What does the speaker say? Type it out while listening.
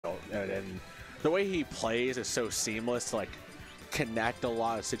and the way he plays is so seamless to like connect a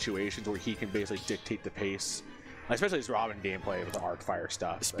lot of situations where he can basically dictate the pace, especially his Robin gameplay with the arc fire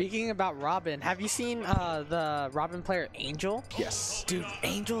stuff. Speaking about Robin, have you seen the Robin player Angel? Yes. Dude,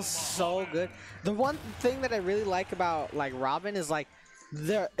 Angel's so good. The one thing that I really like about like Robin is like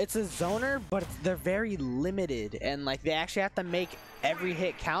it's a zoner, but they're very limited, and like they actually have to make every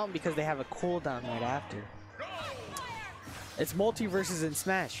hit count because they have a cooldown right after. It's multiverses in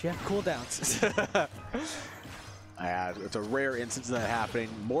Smash. You have cooldowns. Yeah, it's a rare instance of that happening.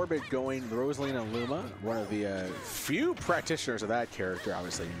 Morbid going Rosalina and Luma, one of the few practitioners of that character.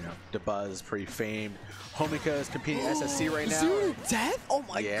 Obviously, you know, DeBuzz, pretty famed. Homika is competing SSC right now. Zero death? Oh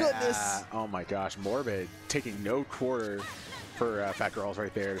my goodness. Oh my gosh, Morbid taking no quarter for FatGirlz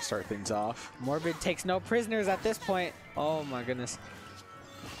right there to start things off. Morbid takes no prisoners at this point. Oh my goodness.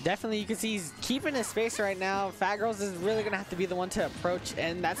 Definitely, you can see he's keeping his space right now. FatGirlz is really going to have to be the one to approach,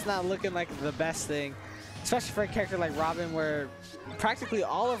 and that's not looking like the best thing. Especially for a character like Robin, where practically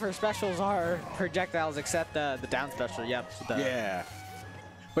all of her specials are projectiles except the down special. Yep. Yeah.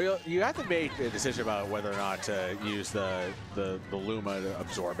 But you have to make a decision about whether or not to use the Luma to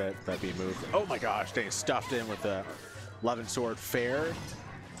absorb it, that be moved. Oh my gosh, dang, stuffed in with the 11 sword fair.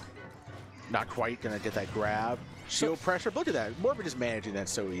 Not quite going to get that grab. Shield pressure, but look at that. Morbid is managing that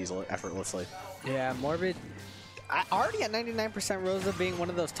so easily, effortlessly. Yeah, Morbid. Already at 99% Rosa being one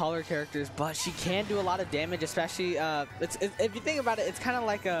of those taller characters, but she can do a lot of damage, especially if you think about it, it's kind of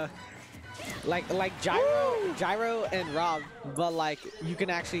like a like Gyro and Rob, but like you can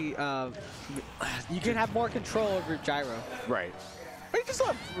actually you can have more control over Gyro. Right. But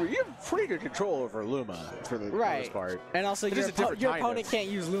you have pretty good control over Luma for the most part. And also your opponent can't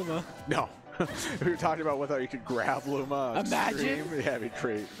use Luma. No. We were talking about whether you could grab Luma. Imagine. Yeah, it'd be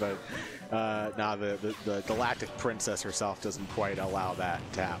great, but nah, the Galactic Princess herself doesn't quite allow that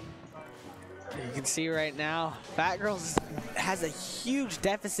to happen. You can see right now, FatGirlz has a huge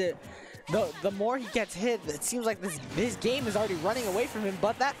deficit. The more he gets hit, it seems like this game is already running away from him,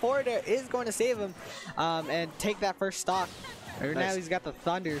 but that forward air is going to save him and take that first stock. Right now he's got the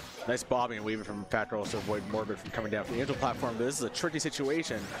Thunder. Nice bobbing and weaving from FatGirlz to avoid Morbid from coming down from the Angel platform. But this is a tricky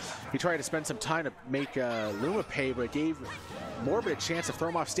situation. He tried to spend some time to make Luma pay, but it gave Morbid a chance to throw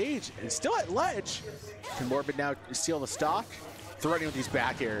him off stage. And still at ledge. Can Morbid now steal the stock? Threatening with these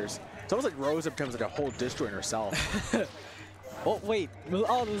back airs. It's almost like Rosa becomes like a whole disjoint herself. Oh, wait.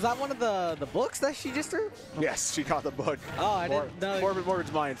 Oh, was that one of the books that she just threw? Yes, she caught the book. Oh, I didn't know.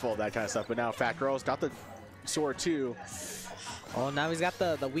 Morbid's mindful of that kind of stuff. But now FatGirlz got the sword too. Oh, now he's got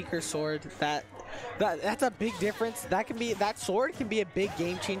the weaker sword. That's a big difference. That sword can be a big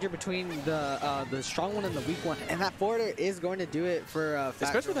game changer between the strong one and the weak one, and that forwarder is going to do it for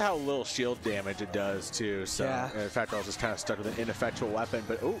especially with how little shield damage it does too. So yeah. FatGirlz is kind of stuck with an ineffectual weapon,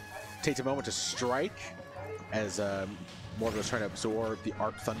 but takes a moment to strike as Morbid was trying to absorb the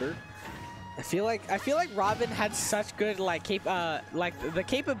Arc Thunder. I feel like Robin had such good the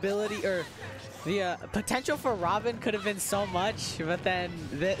capability or the potential for Robin could have been so much, but then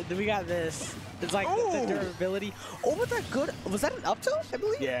we got this. It's like the durability. Oh, was that good? Was that an up tilt, I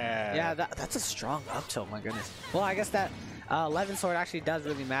believe? Yeah. Yeah, that's a strong up tilt, my goodness. Well, I guess that 11 sword actually does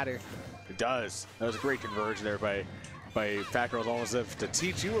really matter. It does. That was a great conversion there by FatGirlz, almost as if to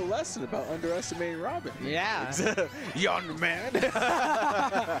teach you a lesson about underestimating Robin. Yeah. Young man.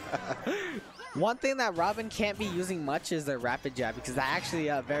 One thing that Robin can't be using much is their rapid jab, because that actually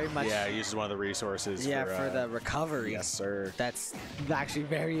very much... Yeah, it uses one of the resources for the recovery. Yes, sir. That's actually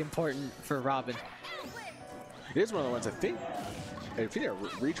very important for Robin. It is one of the ones I think their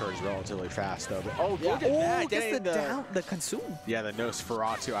recharge is relatively fast, though. But, look at that. Gets the consume. Yeah, the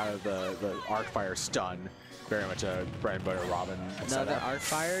Nosferatu out of the arc fire stun. Very much a bread and butter Robin. Another arc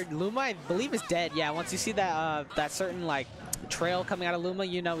fire. Luma, I believe, is dead. Yeah, once you see that certain like trail coming out of Luma,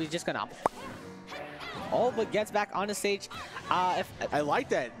 you know he's just gonna... Oh, but gets back on the stage. I like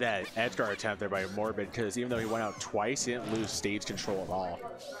that edgeguard attempt there by Morbid, because even though he went out twice, he didn't lose stage control at all.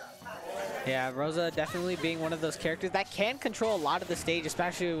 Yeah, Rosa definitely being one of those characters that can control a lot of the stage,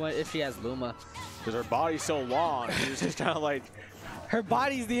 especially if she has Luma. Because her body's so long, it's just kind of like... Her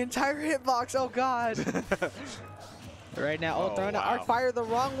body's the entire hitbox, oh god. Right now, throwing an arc fire the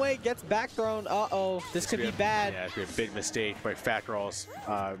wrong way, gets back thrown. This could be bad. Yeah, it could be a big mistake by FatGirlz.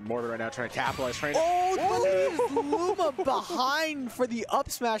 Morbid right now trying to capitalize. But leaves Luma behind for the up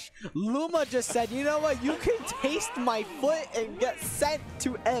smash. Luma just said, you know what, you can taste my foot and get sent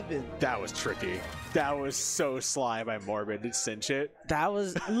to Evan. That was tricky. That was so sly by Morbid to cinch it. That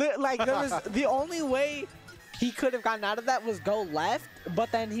was, there was the only way he could have gotten out of that was go left,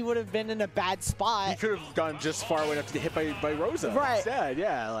 but then he would have been in a bad spot. He could have gone just far enough to get hit by Rosa. Right. Instead,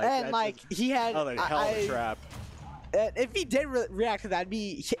 yeah. Like, and like he had. Oh, like hell of a trap. If he did react to that, it'd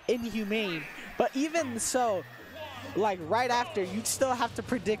be inhumane. But even so, like right after, you'd still have to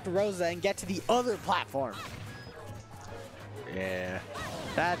predict Rosa and get to the other platform. Yeah.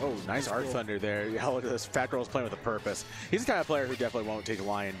 That oh, nice Arc cool. Thunder there. Yeah, look at this. FatGirlz playing with a purpose. He's the kind of player who definitely won't take a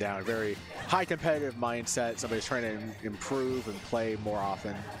Lion down. Very high competitive mindset. Somebody's trying to improve and play more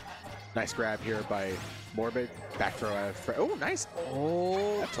often. Nice grab here by Morbid. Back throw out of oh, nice.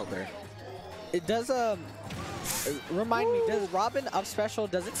 Oh, that tilt there. It does remind me. Does Robin up special?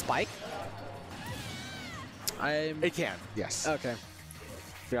 Does it spike? It can. Yes. Okay.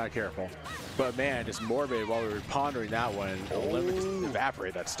 If you're not careful. But man, just Morbid while we were pondering that one,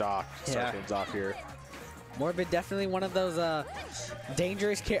 evaporate that stock. Start things off here. Morbid definitely one of those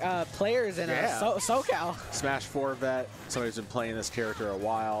dangerous players in SoCal. Smash 4 vet. Somebody's been playing this character a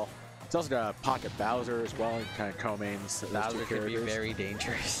while. He's also got a Pocket Bowser as well. He kind of co-mains Bowser could be very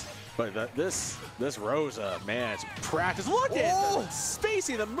dangerous. But this Rosa, man, it's practice. Look at the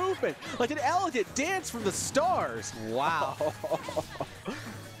spacing, the movement, like an elegant dance from the stars. Wow.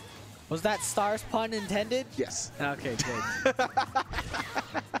 Was that stars pun intended? Yes. Okay, good.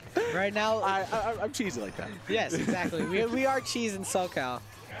 Right now, I'm cheesy like that. Yes, exactly. we are cheese in SoCal,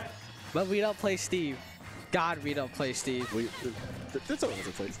 but we don't play Steve. God, we don't play Steve. That's what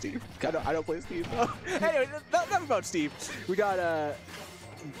doesn't play Steve. I don't play Steve. Anyway, enough about Steve. We got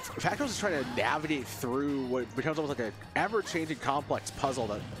FatGirlz is trying to navigate through what becomes almost like an ever-changing complex puzzle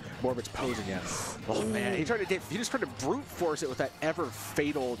that Morbid's posing in. Oh man, he just tried to brute force it with that ever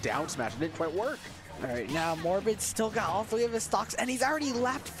fatal down smash. It didn't quite work. All right, now Morbid's still got all 3 of his stocks, and he's already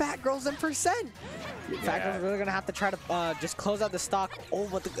lapped FatGirlz in percent. Yeah. FatGirlz really gonna have to try to just close out the stock. Oh,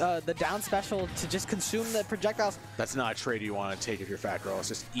 but the down special to just consume the projectiles. That's not a trade you want to take if you're FatGirlz.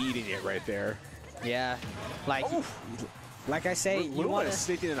 Just eating it right there. Yeah, like. Like I say, Luma you want to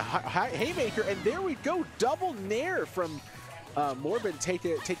sneaking in a haymaker, and there we go, double nair from Morbid. Take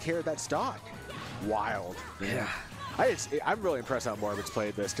care of that stock. Wild. Yeah. I'm really impressed how Morbid's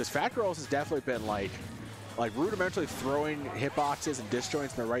played this, because FatGirlz has definitely been like rudimentarily throwing hitboxes and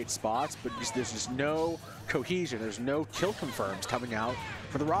disjoints in the right spots, but there's just no cohesion. There's no kill confirms coming out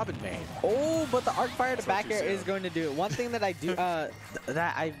for the Robin main. Oh, but the arc fire to back air is going to do it. One thing that I do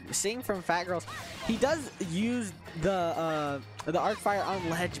that I'm seeing from FatGirlz, he does use the arc fire on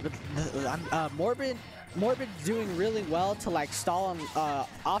ledge, but Morbid doing really well to like stall him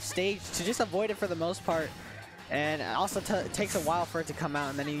off stage to just avoid it for the most part. And it also takes a while for it to come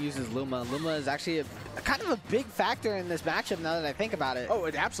out, and then he uses Luma. Luma is actually kind of a big factor in this matchup now that I think about it. Oh,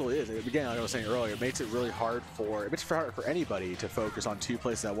 it absolutely is. Again, like I was saying earlier, it makes it really hard for anybody to focus on 2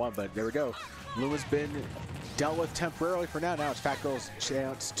 places at once. But there we go. Luma's been dealt with temporarily for now. Now it's FatGirl's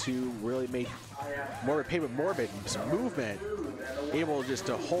chance to really make Morbid pay with Morbid and some movement, able just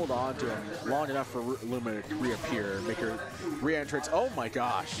to hold on to him long enough for Luma to reappear, make her re-entrance. Oh my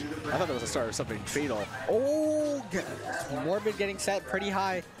gosh. I thought that was the start of something fatal. Oh, Morbid getting set pretty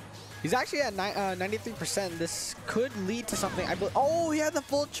high. He's actually at 93%. This could lead to something. Oh, he had the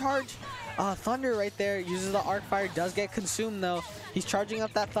full charge. Thunder right there. Uses the arc fire. Does get consumed though. He's charging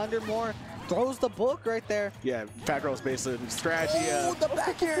up that Thunder more. Throws the book right there. Yeah, FatGirl's basically strategy. Oh, the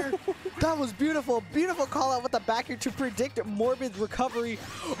back air. That was beautiful. Beautiful call out with the back air to predict Morbid's recovery.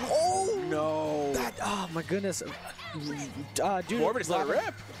 Oh, no. Oh, my goodness. Morbid let it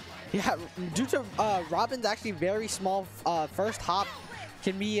rip. Yeah, due to Robin's actually very small first hop,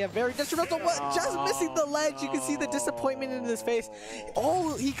 can be very detrimental, but just missing the ledge. You can see the disappointment in his face.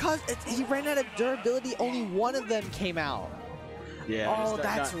 Oh, he ran out of durability. Only one of them came out. Yeah. Oh,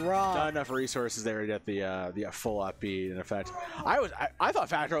 that's wrong. Not enough resources there to get the full up beat in effect. I thought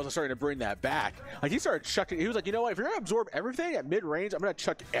FatGirlz was starting to bring that back. Like he started chucking. He was like, you know what? If you're gonna absorb everything at mid range, I'm gonna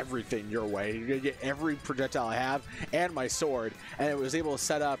chuck everything your way. You're gonna get every projectile I have and my sword. And it was able to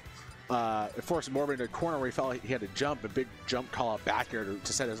set up. It forced Morbid into a corner where he felt like he had to jump, a big jump call out back here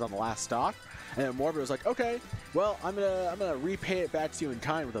to set us on the last stock. And then Morbid was like, okay, well, I'm gonna repay it back to you in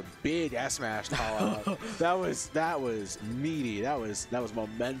kind with a big S-Smash call out. that was meaty. That was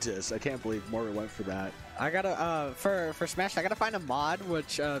momentous. I can't believe Morbid went for that. I gotta for Smash, I gotta find a mod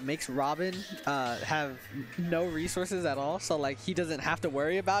which makes Robin have no resources at all, so like he doesn't have to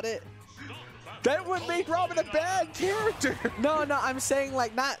worry about it. That would make Robin a bad character. No, I'm saying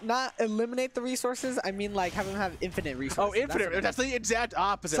like not eliminate the resources. I mean like have him have infinite resources. Oh, infinite. That's the exact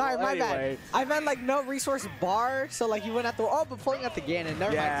opposite. Sorry, well, my anyway. bad. I meant like no resource bar, so like you wouldn't have to. Oh, but pulling out the Ganon.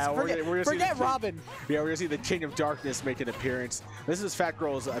 Never mind. Forget Robin. Yeah, we're gonna see the King of Darkness make an appearance. This is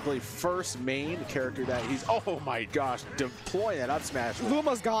FatGirlz, I believe, first main character that he's. Oh my gosh, deploying that up smash.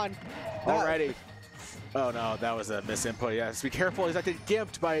 Luma's gone Already. Oh no, that was a misinput. Yes, be careful. He's not getting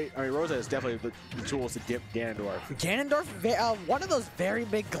gimped by. I mean, Rosa is definitely the tools to gimp Ganondorf. Ganondorf, one of those very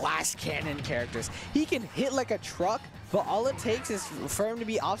big glass cannon characters. He can hit like a truck, but all it takes is for him to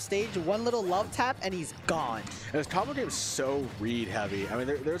be off stage, one little love tap, and he's gone. And his combo game is so read heavy. I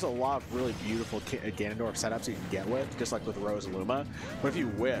mean, there's a lot of really beautiful Ganondorf setups you can get with, just like with Rose and Luma. But if you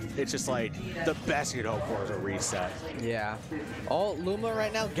whiff, it's just like the best you can hope for is a reset. Yeah. Oh, Luma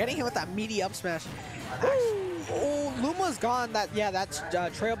right now getting him with that meaty up smash. Oh, Luma's gone.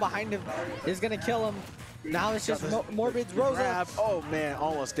 That trail behind him is gonna kill him. Now it's just Morbid's Rosa. Grab. Oh man,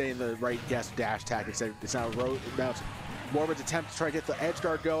 almost getting the right guess dash attack. It's now it's Morbid's attempt to try to get the edge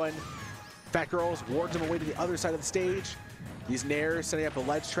guard going. FatGirlz wards him away to the other side of the stage. These nairs setting up a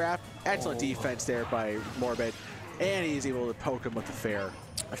ledge trap. Excellent defense there by Morbid, and he's able to poke him with the fair.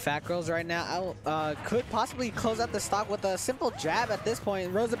 FatGirlz right now could possibly close out the stock with a simple jab at this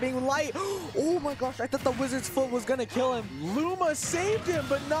point. Rosa being light. Oh my gosh, I thought the Wizard's Foot was gonna kill him. Luma saved him,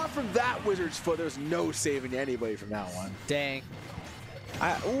 but not from that Wizard's Foot. There's no saving anybody from that one. Dang.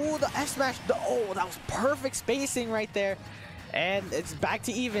 Oh, the F smash. Oh, that was perfect spacing right there. And it's back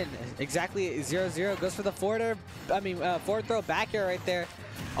to even. Exactly 0-0. Goes for the forward throw back air right there.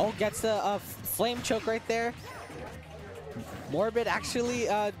 Oh, gets the flame choke right there. Morbid actually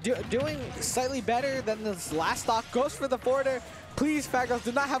doing slightly better than this last stock. Goes for the forwarder. Please, FatGirlz,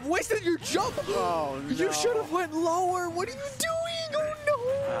 do not have wasted your jump. Oh, no. You should have went lower. What are you doing? Oh,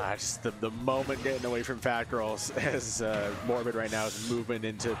 no. Just the moment getting away from FatGirlz as Morbid right now is moving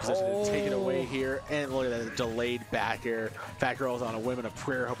into position to take it away here. And look at that delayed back air. FatGirlz on a whim and a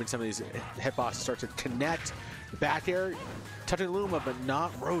prayer, hoping some of these hitboxes start to connect. Back air, touching Luma, but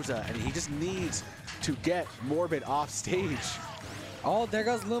not Rosa. And he just needs to get Morbid off stage. Oh, there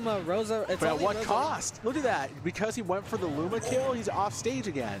goes Luma. Rosa. But at what cost? Look at that. Because he went for the Luma kill, he's off stage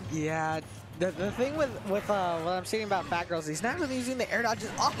again. Yeah. The thing with what I'm saying about FatGirlz, he's not really using the air dodges.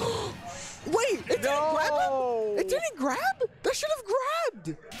 Oh, wait, it didn't grab him? It didn't grab? That should have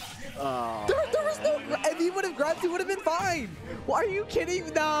grabbed. There was no. If he would have grabbed, he would have been fine. Why are you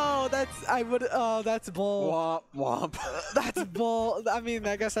kidding? No, that's bull. Womp womp. That's bull. I mean,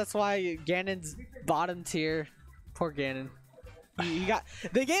 I guess that's why Ganon's bottom tier. Poor Ganon.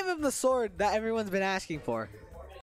 They gave him the sword that everyone's been asking for.